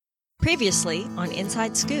Previously on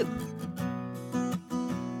Inside Scoop.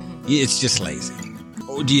 It's just lazy.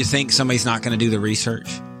 Do you think somebody's not going to do the research?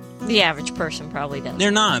 The average person probably does.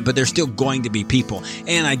 They're not, but they're still going to be people.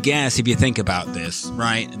 And I guess if you think about this,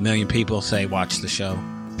 right? 1 million people say watch the show.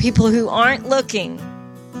 People who aren't looking,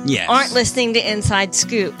 yes, aren't listening to Inside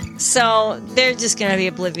Scoop. So they're just going to be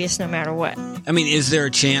oblivious no matter what. I mean, is there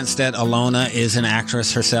a chance that Alona is an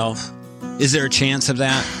actress herself? Is there a chance of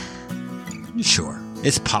that? Sure.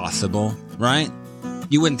 It's possible, right?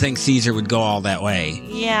 You wouldn't think Caesar would go all that way.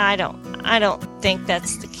 Yeah, I don't think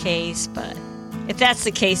that's the case, but if that's the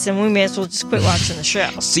case, then we may as well just quit watching the show.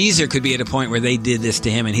 Caesar could be at a point where they did this to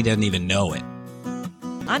him and he doesn't even know it.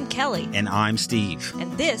 I'm Kelly. And I'm Steve.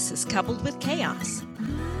 And this is Coupled with Chaos.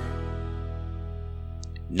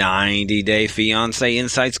 90 Day Fiancé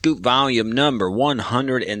Inside Scoop, volume number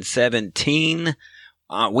 117.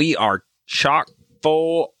 We are chock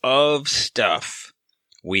full of stuff.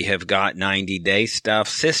 We have got 90 Day stuff,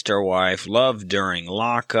 Sister Wife, Love During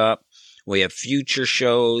Lockup. We have future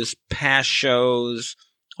shows, past shows,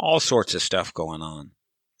 all sorts of stuff going on.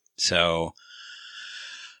 So,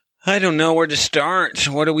 I don't know where to start.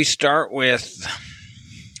 What do we start with?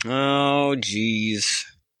 Oh, geez.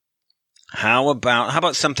 How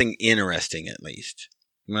about something interesting at least?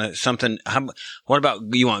 What about,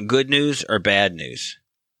 you want good news or bad news?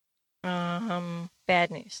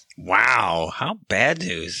 Bad news. Wow, how bad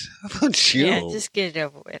news? How about you? Yeah, just get it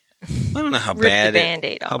over with. I don't know how Rip bad the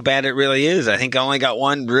Band-Aid off. how bad it really is. I think I only got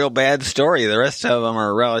one real bad story. The rest of them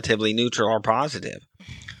are relatively neutral or positive.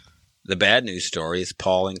 The bad news story is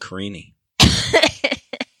Paul and Carini.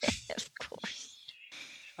 Of course.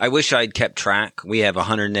 I wish I'd kept track. We have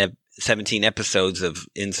 117 episodes of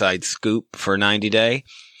Inside Scoop for 90 Day,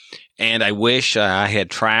 and I wish I had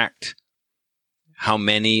tracked how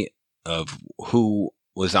many of who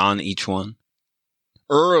was on each one.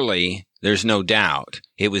 Early, there's no doubt,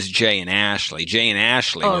 it was Jay and Ashley. Jay and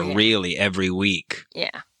Ashley were really every week.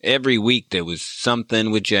 Yeah. Every week there was something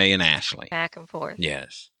with Jay and Ashley. Back and forth.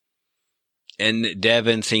 Yes. And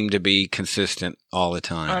Devin seemed to be consistent all the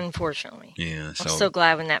time. Unfortunately. Yeah. I'm so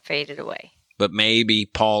glad when that faded away. But maybe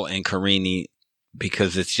Paul and Carini,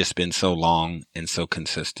 because it's just been so long and so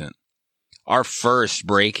consistent. Our first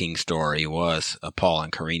breaking story was a Paul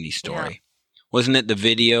and Carini story. Yeah. Wasn't it the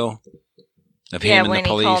video of him and the police?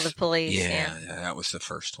 Yeah, when he called the police. Yeah, that was the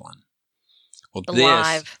first one. Well,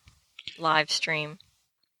 the live stream.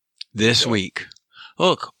 This week,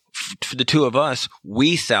 look, for the two of us,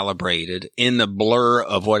 we celebrated in the blur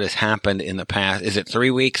of what has happened in the past. Is it 3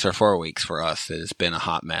 weeks or 4 weeks for us that it's been a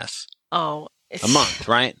hot mess? Oh. A month,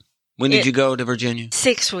 right? When did you go to Virginia?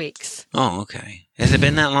 6 weeks. Oh, okay. Has it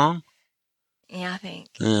been that long? Yeah, I think.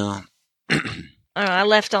 Yeah. I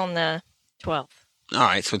left on the 12th. All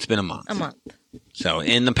right, so it's been a month. A month. So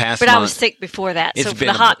in the past But month, I was sick before that, so for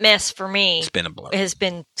the hot mess for me, it's been a blur. It has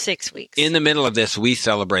been 6 weeks. In the middle of this, we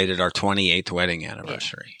celebrated our 28th wedding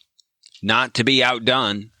anniversary. Yeah. Not to be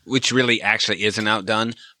outdone, which really actually isn't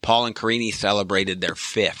outdone, Paul and Carini celebrated their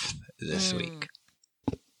 5th this week.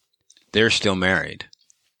 They're still married.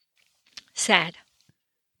 Sad.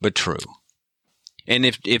 But true. And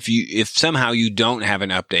if somehow you don't have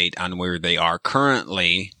an update on where they are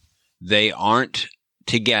currently, they aren't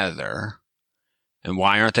together. And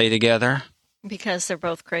why aren't they together? Because they're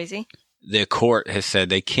both crazy. The court has said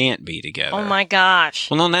they can't be together. Oh my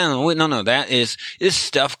gosh. Well, no. This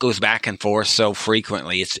stuff goes back and forth so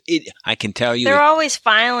frequently. I can tell you. They're always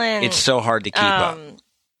filing. It's so hard to keep up.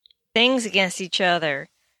 Things against each other.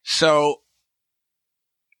 So,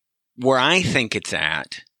 where I think it's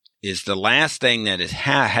at is the last thing that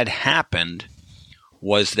had happened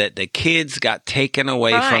was that the kids got taken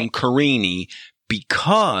away from Carini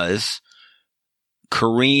because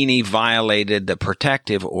Carini violated the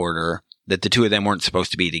protective order that the two of them weren't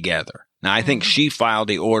supposed to be together. Now, I think she filed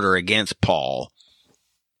the order against Paul,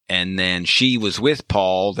 and then she was with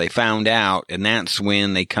Paul. They found out, and that's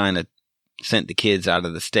when they kind of sent the kids out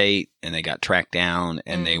of the state, and they got tracked down,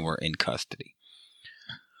 and they were in custody.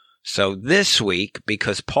 So this week,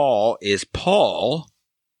 because Paul is Paul,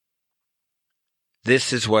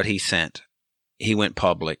 this is what he sent. He went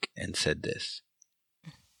public and said this.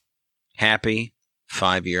 Happy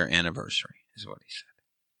 5-year anniversary is what he said.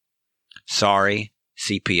 Sorry,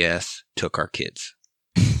 CPS took our kids.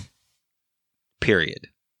 Period.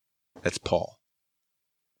 That's Paul.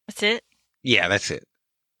 That's it? Yeah, that's it.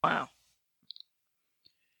 Wow.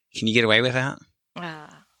 Can you get away with that? I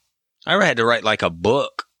had to write like a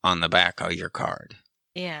book on the back of your card.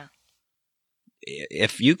 Yeah.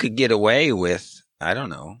 If you could get away with, I don't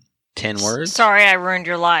know, 10 words? Sorry I ruined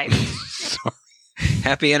your life. Sorry.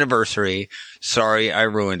 Happy anniversary. Sorry I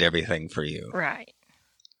ruined everything for you. Right.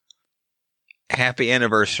 Happy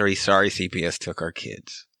anniversary. Sorry CPS took our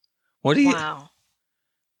kids. What do you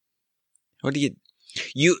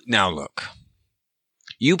now look.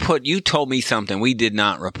 You told me something. We did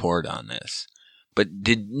not report on this. But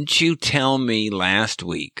didn't you tell me last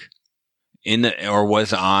week or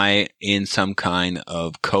was I in some kind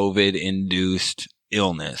of COVID-induced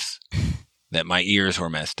illness that my ears were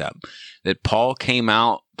messed up, that Paul came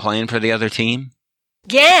out playing for the other team?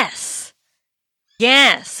 Yes,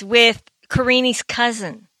 with Karini's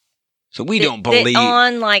cousin. So we don't believe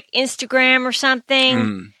on like Instagram or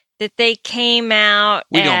something that they came out.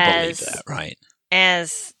 We don't believe that, right?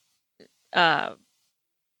 As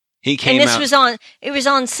he came out. It was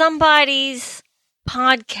on somebody's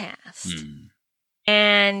podcast,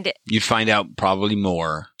 and you'd find out probably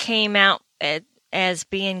more. Came out as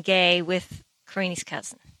being gay with Karini's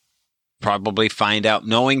cousin. Probably find out,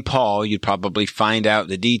 knowing Paul, you'd probably find out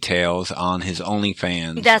the details on his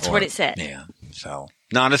OnlyFans. That's what it said. Yeah. So,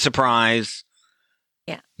 not a surprise.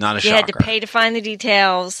 Yeah. Not a shocker. You had to pay to find the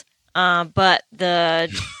details, but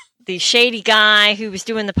the shady guy who was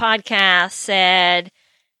doing the podcast said,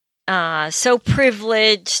 so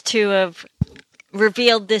privileged to have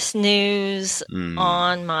revealed this news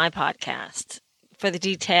on my podcast. For the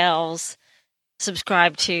details,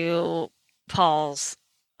 subscribe to Paul's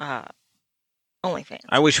OnlyFans.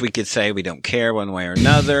 I wish we could say we don't care one way or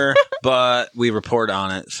another, but we report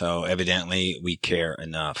on it, so evidently we care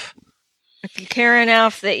enough. If you care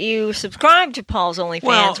enough that you subscribe to Paul's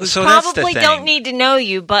OnlyFans, we probably don't need to know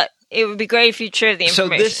you, but it would be great if you'd share the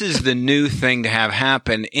information. So this is the new thing to have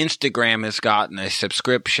happen. Instagram has gotten a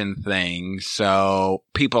subscription thing, so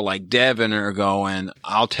people like Devin are going,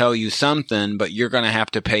 I'll tell you something, but you're going to have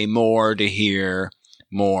to pay more to hear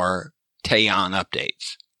more Taeyeon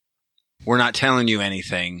updates. We're not telling you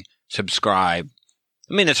anything. Subscribe.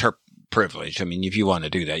 I mean, it's her privilege. I mean, if you want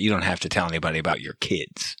to do that, you don't have to tell anybody about your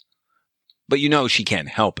kids. But you know she can't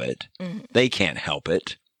help it. Mm-hmm. They can't help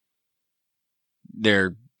it.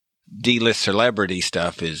 Their D-list celebrity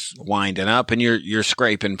stuff is winding up, and you're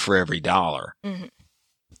scraping for every dollar. Mm-hmm.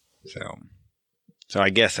 So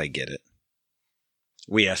I guess I get it.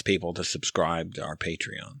 We asked people to subscribe to our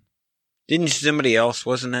Patreon. Didn't somebody else,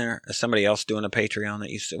 wasn't there somebody else doing a Patreon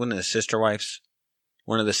that you said? One of the sister wives?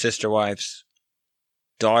 One of the sister wives'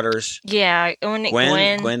 daughters? Yeah.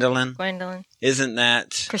 Gwendolyn? Gwendolyn. Isn't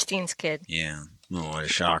that Christine's kid? Yeah. Oh, what a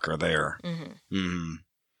shocker there. Mm-hmm. Mm-hmm.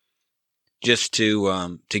 Just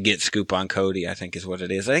to get scoop on Cody, I think is what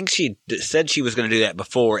it is. I think she said she was going to do that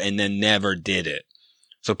before and then never did it.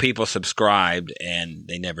 So people subscribed and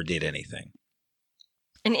they never did anything.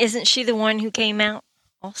 And isn't she the one who came out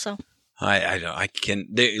also?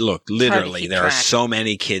 Look, literally, there are so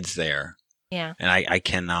many kids there. Yeah. And I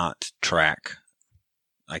cannot track.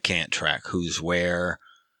 I can't track who's where.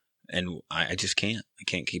 And I just can't. I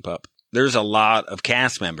can't keep up. There's a lot of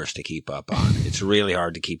cast members to keep up on. It's really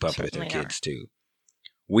hard to keep up with their kids, too.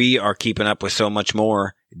 We are keeping up with so much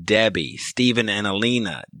more. Debbie, Stephen and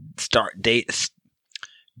Alina,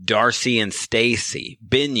 Darcy and Stacy,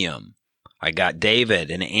 Binyam. I got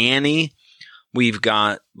David and Annie. We've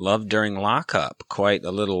got Love During Lockup, quite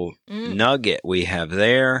a little nugget we have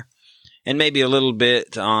there. And maybe a little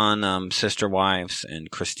bit on Sister Wives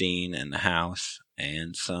and Christine and the House.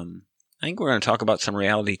 And I think we're going to talk about some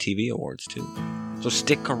reality TV awards, too. So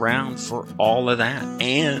stick around for all of that.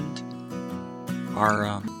 And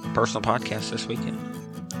our personal podcast this weekend.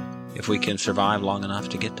 If we can survive long enough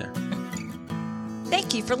to get there.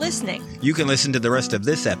 Thank you for listening. You can listen to the rest of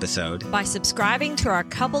this episode by subscribing to our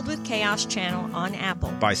Coupled with Chaos channel on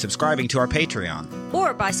Apple, by subscribing to our Patreon,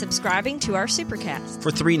 or by subscribing to our Supercast for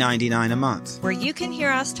 $3.99 a month, where you can hear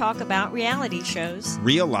us talk about reality shows,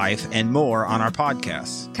 real life, and more on our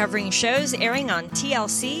podcasts, covering shows airing on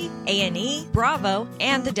TLC, A&E, Bravo,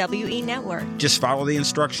 and the WE Network. Just follow the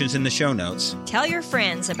instructions in the show notes. Tell your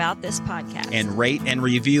friends about this podcast. And rate and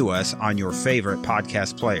review us on your favorite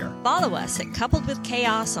podcast player. Follow us at Coupled with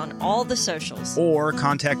Chaos on all the socials. Or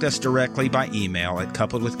contact us directly by email at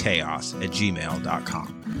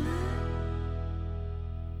coupledwithchaos@gmail.com.